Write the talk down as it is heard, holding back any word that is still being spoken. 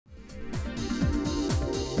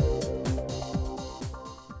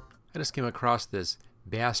just came across this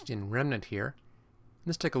Bastion Remnant here.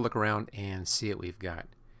 Let's take a look around and see what we've got.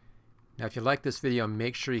 Now if you like this video,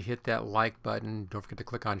 make sure you hit that like button. Don't forget to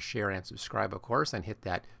click on share and subscribe, of course, and hit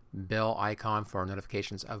that bell icon for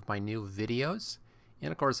notifications of my new videos.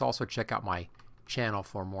 And of course also check out my channel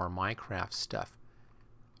for more Minecraft stuff.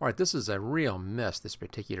 Alright, this is a real mess, this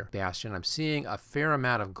particular bastion. I'm seeing a fair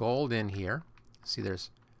amount of gold in here. See, there's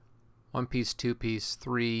 1 piece, 2 piece,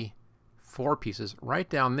 3, 4 pieces. Right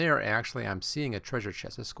down there, actually, I'm seeing a treasure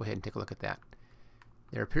chest. Let's go ahead and take a look at that.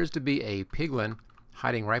 There appears to be a piglin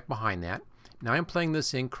hiding right behind that. Now I'm playing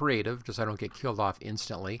this in creative, just so I don't get killed off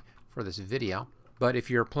instantly for this video. But if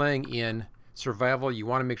you're playing in survival, you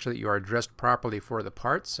want to make sure that you are dressed properly for the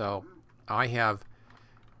part. So I have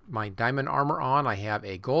my diamond armor on. I have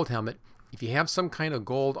a gold helmet. If you have some kind of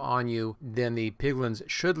gold on you, then the piglins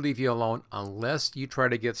should leave you alone unless you try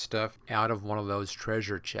to get stuff out of one of those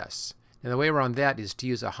treasure chests. And the way around that is to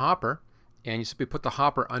use a hopper, and you simply put the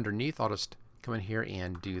hopper underneath. I'll just come in here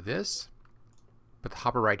and do this. Put the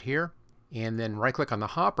hopper right here, and then right click on the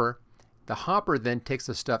hopper. The hopper then takes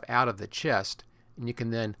the stuff out of the chest, and you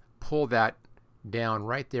can then pull that down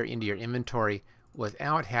right there into your inventory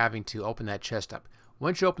without having to open that chest up.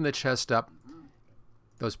 Once you open the chest up,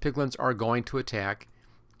 those piglins are going to attack,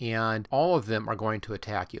 and all of them are going to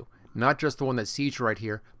attack you. Not just the one that sees you right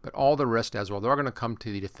here, but all the rest as well. They're going to come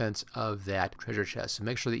to the defense of that treasure chest. So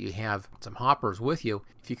make sure that you have some hoppers with you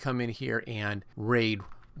if you come in here and raid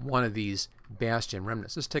one of these Bastion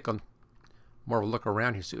Remnants. Let's take a more of a look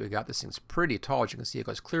around here, see what we got. This thing's pretty tall. As you can see, it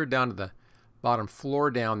goes clear down to the bottom floor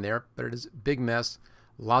down there, but it is a big mess.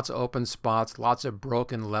 Lots of open spots, lots of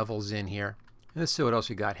broken levels in here. And let's see what else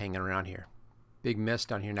we got hanging around here. Big mess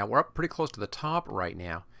down here. Now we're up pretty close to the top right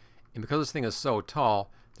now, and because this thing is so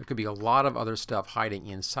tall, there could be a lot of other stuff hiding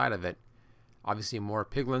inside of it. Obviously more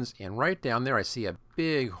piglins, and right down there I see a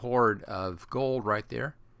big hoard of gold right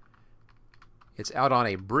there. It's out on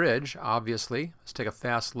a bridge, obviously. Let's take a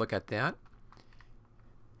fast look at that.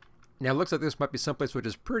 Now it looks like this might be someplace which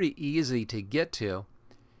is pretty easy to get to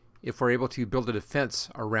if we're able to build a defense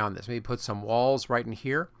around this. Maybe put some walls right in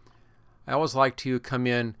here. I always like to come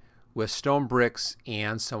in with stone bricks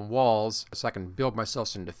and some walls so I can build myself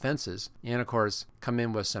some defenses, and of course come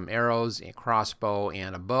in with some arrows, a crossbow,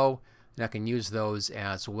 and a bow, and I can use those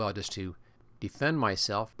as well just to defend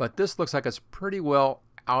myself. But this looks like it's pretty well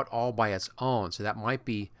out all by its own, so that might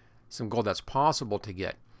be some gold that's possible to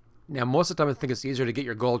get. Now most of the time I think it's easier to get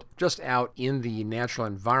your gold just out in the natural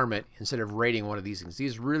environment instead of raiding one of these things.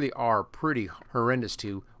 These really are pretty horrendous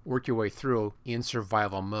to work your way through in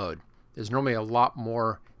survival mode. There's normally a lot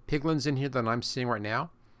more piglins in here than I'm seeing right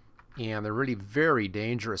now, and they're really very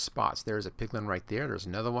dangerous spots. There's a piglin right there, there's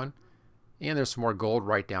another one, and there's some more gold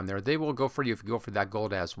right down there. They will go for you if you go for that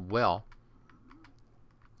gold as well.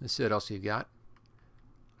 Let's see what else you've got.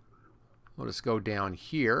 We'll just go down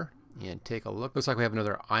here and take a look. Looks like we have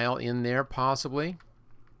another aisle in there possibly.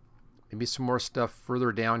 Maybe some more stuff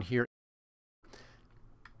further down here.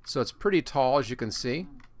 So it's pretty tall, as you can see,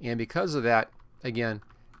 and because of that, again,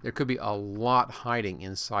 there could be a lot hiding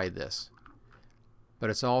inside this. But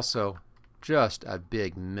it's also just a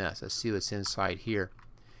big mess. Let's see what's inside here.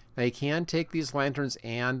 Now you can take these lanterns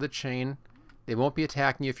and the chain. They won't be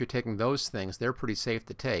attacking you if you're taking those things. They're pretty safe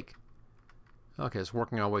to take. Okay, it's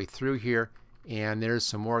working our way through here, and there's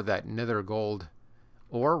some more of that nether gold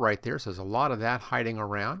ore right there. So there's a lot of that hiding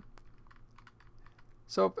around.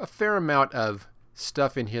 So a fair amount of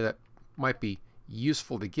stuff in here that might be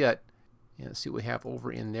useful to get. And let's see what we have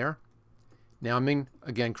over in there. Now I'm in,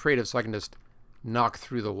 again, creative, so I can just knock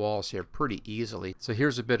through the walls here pretty easily. So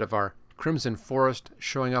here's a bit of our crimson forest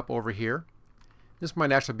showing up over here. This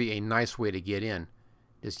might actually be a nice way to get in.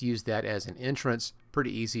 Just use that as an entrance,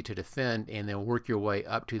 pretty easy to defend, and then work your way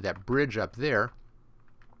up to that bridge up there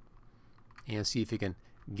and see if you can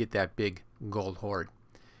get that big gold hoard.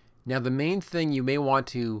 Now the main thing you may want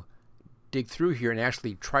to dig through here and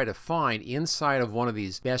actually try to find inside of one of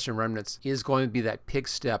these Bastion Remnants is going to be that pig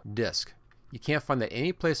step disc. You can't find that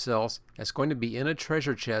anyplace else. That's going to be in a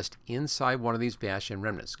treasure chest inside one of these Bastion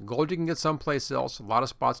Remnants. Gold you can get someplace else. A lot of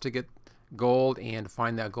spots to get gold and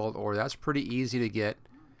find that gold ore. That's pretty easy to get.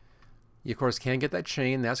 You of course can get that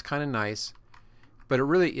chain. That's kind of nice. But it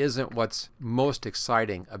really isn't what's most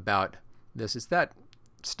exciting about this. It's that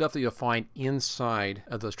stuff that you'll find inside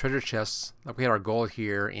of those treasure chests. Like we had our gold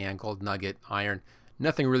here and gold nugget, iron.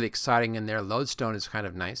 Nothing really exciting in there. Lodestone is kind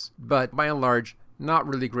of nice, but by and large not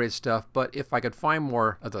really great stuff. But if I could find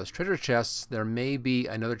more of those treasure chests, there may be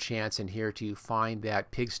another chance in here to find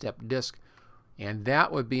that pig step disc, and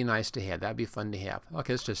that would be nice to have. That'd be fun to have.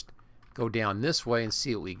 Okay, let's just go down this way and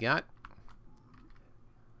see what we got.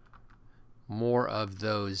 more of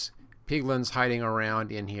those piglins hiding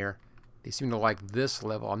around in here. They seem to like this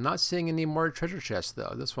level. I'm not seeing any more treasure chests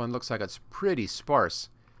though. This one looks like it's pretty sparse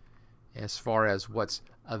as far as what's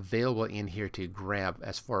available in here to grab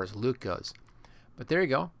as far as loot goes. But there you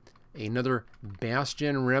go. Another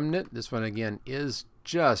Bastion Remnant. This one again is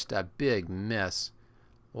just a big mess.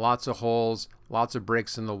 Lots of holes, lots of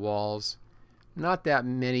breaks in the walls. Not that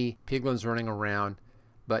many piglins running around,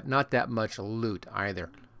 but not that much loot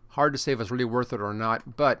either. Hard to say if it's really worth it or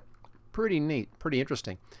not, but pretty neat, pretty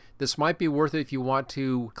interesting. This might be worth it if you want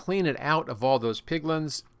to clean it out of all those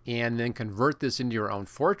piglins and then convert this into your own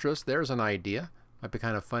fortress. There's an idea. Might be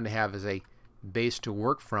kind of fun to have as a base to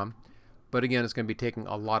work from. But again, it's going to be taking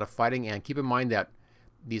a lot of fighting, and keep in mind that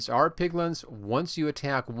these are piglins. Once you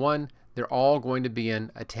attack one, they're all going to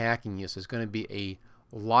begin attacking you. So there's going to be a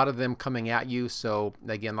lot of them coming at you. So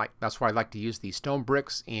again, that's why I like to use the stone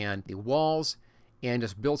bricks and the walls and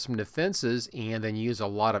just build some defenses and then use a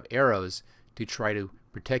lot of arrows to try to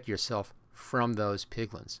protect yourself from those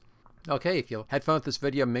piglins. Okay, if you had fun with this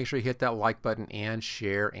video, make sure you hit that like button and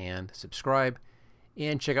share and subscribe,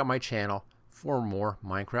 and check out my channel for more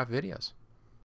Minecraft videos.